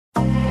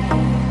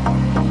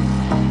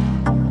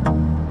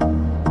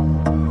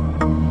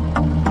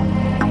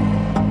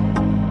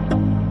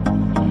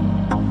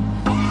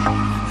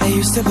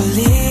used to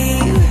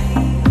believe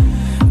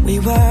we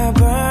were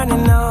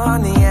burning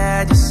on the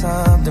edge of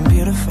something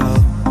beautiful,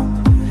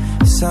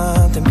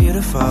 something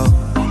beautiful.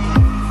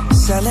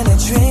 Selling a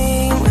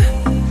dream,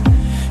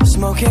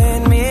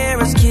 smoking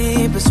mirrors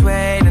keep us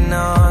waiting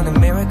on a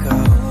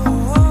miracle,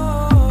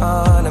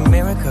 on a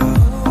miracle.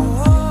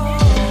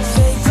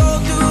 They go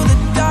through the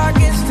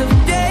darkest of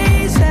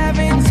days,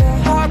 having to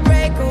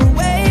heartbreak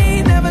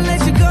away. Never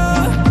let you go,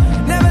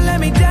 never let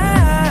me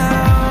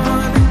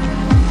down.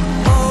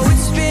 Oh,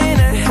 it's been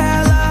a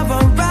hell of a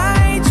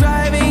ride,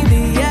 driving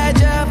the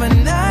edge of a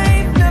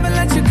knife. Never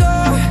let you go,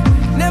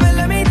 never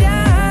let me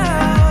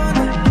down.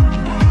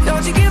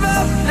 Don't you give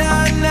up,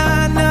 nah,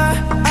 nah, nah.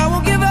 I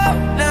won't give up,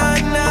 nah,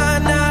 nah,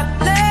 nah.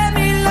 Let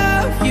me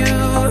love you,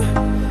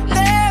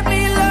 let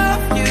me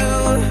love you.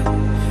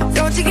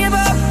 Don't you give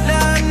up,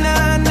 nah,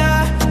 nah, nah.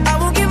 I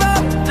won't give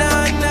up,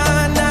 nah,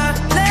 nah, nah.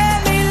 Let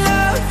me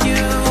love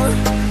you,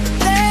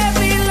 let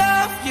me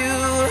love you.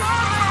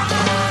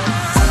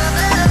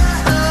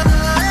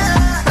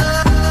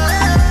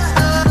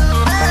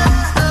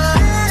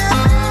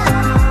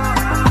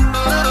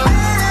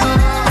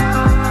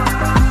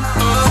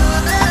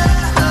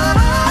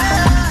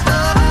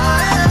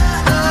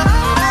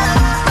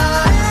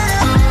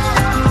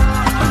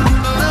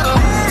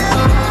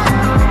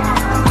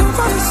 Don't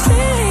fall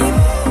asleep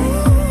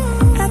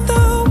at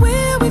the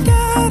wheel. We've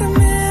got a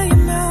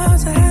million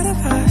miles ahead of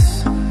us,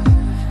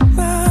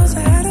 miles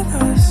ahead of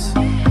us.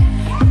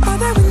 All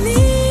that we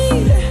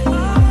need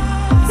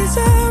is a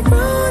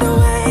rude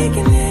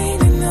awakening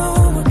to know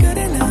we're good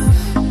enough.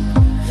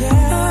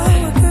 Yeah,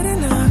 we're good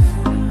enough.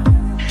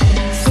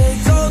 They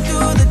go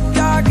through the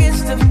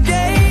darkest of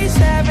days,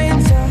 having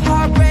to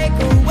heartbreak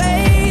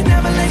away.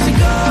 Never let you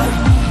go,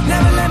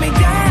 never let me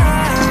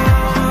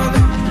down.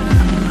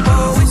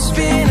 Oh, it's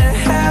been a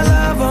hell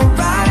of a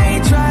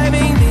ride,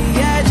 driving the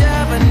edge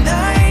of a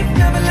knife.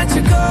 Never let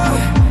you go,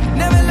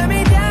 never let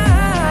me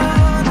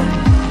down.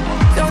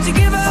 Don't you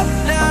give up,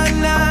 nah,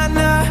 nah,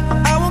 nah.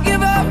 I won't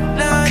give up,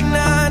 nah,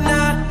 nah,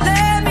 nah.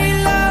 Let me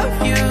love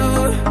you,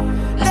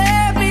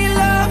 let me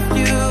love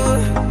you.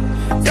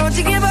 Don't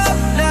you give up,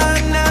 nah,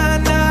 nah,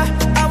 nah.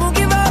 I won't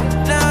give up,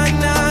 nah,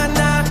 nah,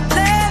 nah.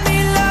 Let me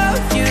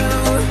love you,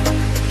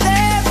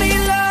 let me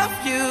love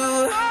you.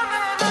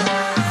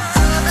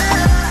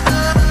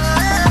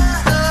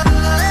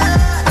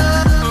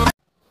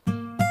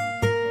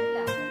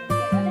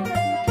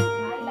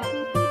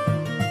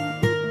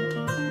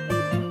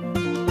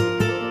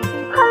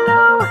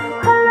 Hello,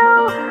 hello,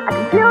 I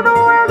can feel the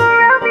world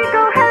around me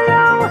go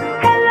hello,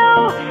 hello.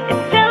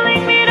 It's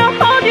telling me to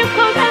hold you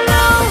close.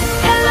 Hello,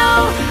 hello,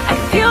 I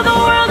can feel the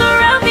world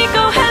around me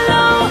go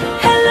hello,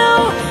 hello.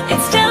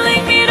 It's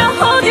telling me to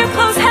hold you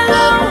close.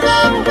 Hello,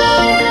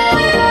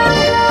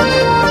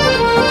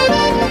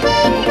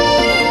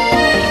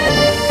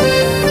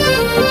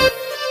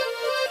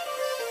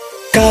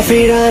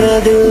 काफिराना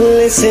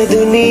दिल से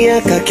दुनिया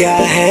का क्या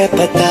है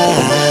पता,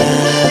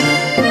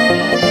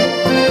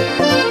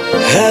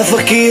 है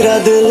फकीरा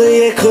दिल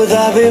ये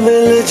खुदा भी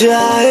मिल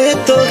जाए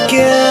तो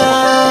क्या।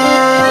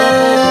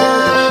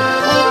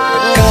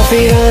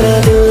 काफिराना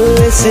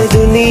दिल से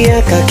दुनिया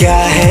का क्या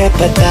है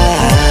पता,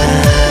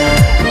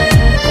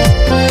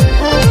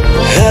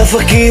 है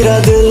फकीरा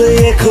दिल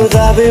ये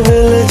खुदा भी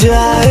मिल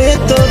जाए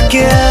तो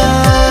क्या।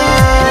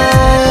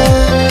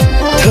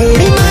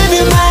 थोड़ी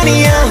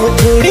मनमानियाँ हो,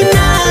 थोड़ी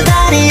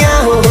नादानियाँ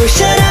हो,